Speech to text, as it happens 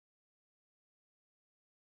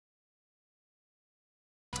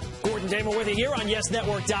Damon with you here on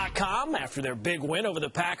YesNetwork.com. After their big win over the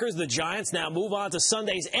Packers, the Giants now move on to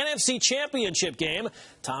Sunday's NFC Championship game.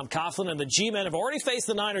 Tom Coughlin and the G-Men have already faced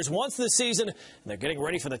the Niners once this season, and they're getting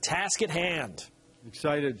ready for the task at hand.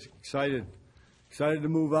 Excited Excited to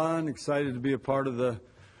move on, excited to be a part of the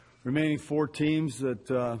remaining 4 teams that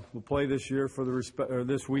will play this year for the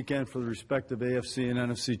this weekend for the respective AFC and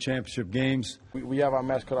NFC Championship games. We have our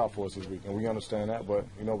match cut out for us this week, and we understand that. But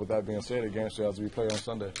with that being said, the game still has to be played on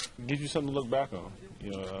Sunday. Gives you something to look back on.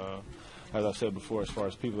 As I said before, as far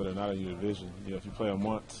as people that are not in your division, if you play them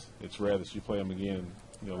once, it's rare that you play them again,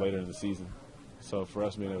 later in the season. So for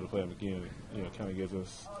us being able to play them again, it kind of gives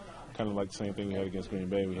us kind of like the same thing we had against Green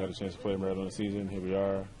Bay. We had a chance to play them early in the season. Here we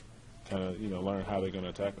are. Kind of, learn how they're going to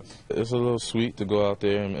attack us. It's a little sweet to go out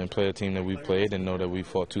there and play a team that we played and know that we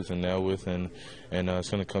fought tooth and nail with, and it's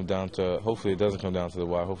going to come down to, hopefully it doesn't come down to the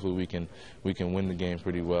wire. Hopefully we can win the game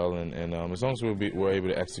pretty well, and as long as we're able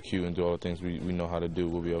to execute and do all the things we know how to do,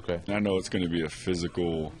 we'll be okay. I know it's going to be a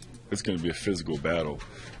physical battle.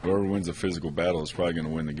 Whoever wins a physical battle is probably going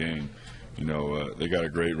to win the game. They got a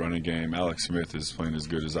great running game. Alex Smith is playing as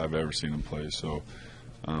good as I've ever seen him play. So,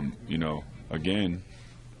 again,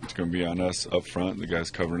 it's going to be on us up front, the guys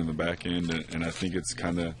covering in the back end, and I think it's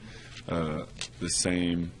kind of the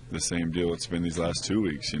same deal it's been these last 2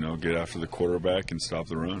 weeks. Get after the quarterback and stop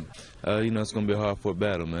the run. It's going to be a hard-fought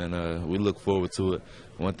battle, man. We look forward to it.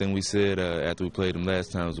 One thing we said after we played them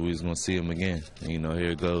last time was we was going to see them again. And, here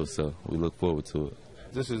it goes, so we look forward to it.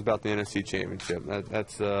 This is about the NFC Championship.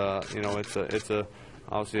 That's it's a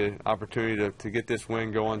obviously an opportunity to get this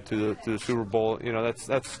win going to the Super Bowl.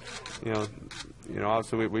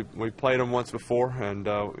 Obviously we played them once before, and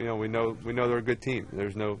we know they're a good team.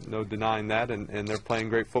 There's no denying that, and they're playing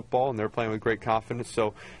great football, and they're playing with great confidence.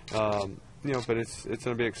 So but it's going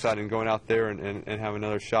to be exciting going out there and have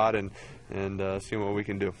another shot and seeing what we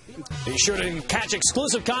can do. Be sure to catch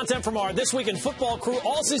exclusive content from our This Week in Football crew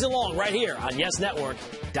all season long right here on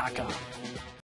YesNetwork.com.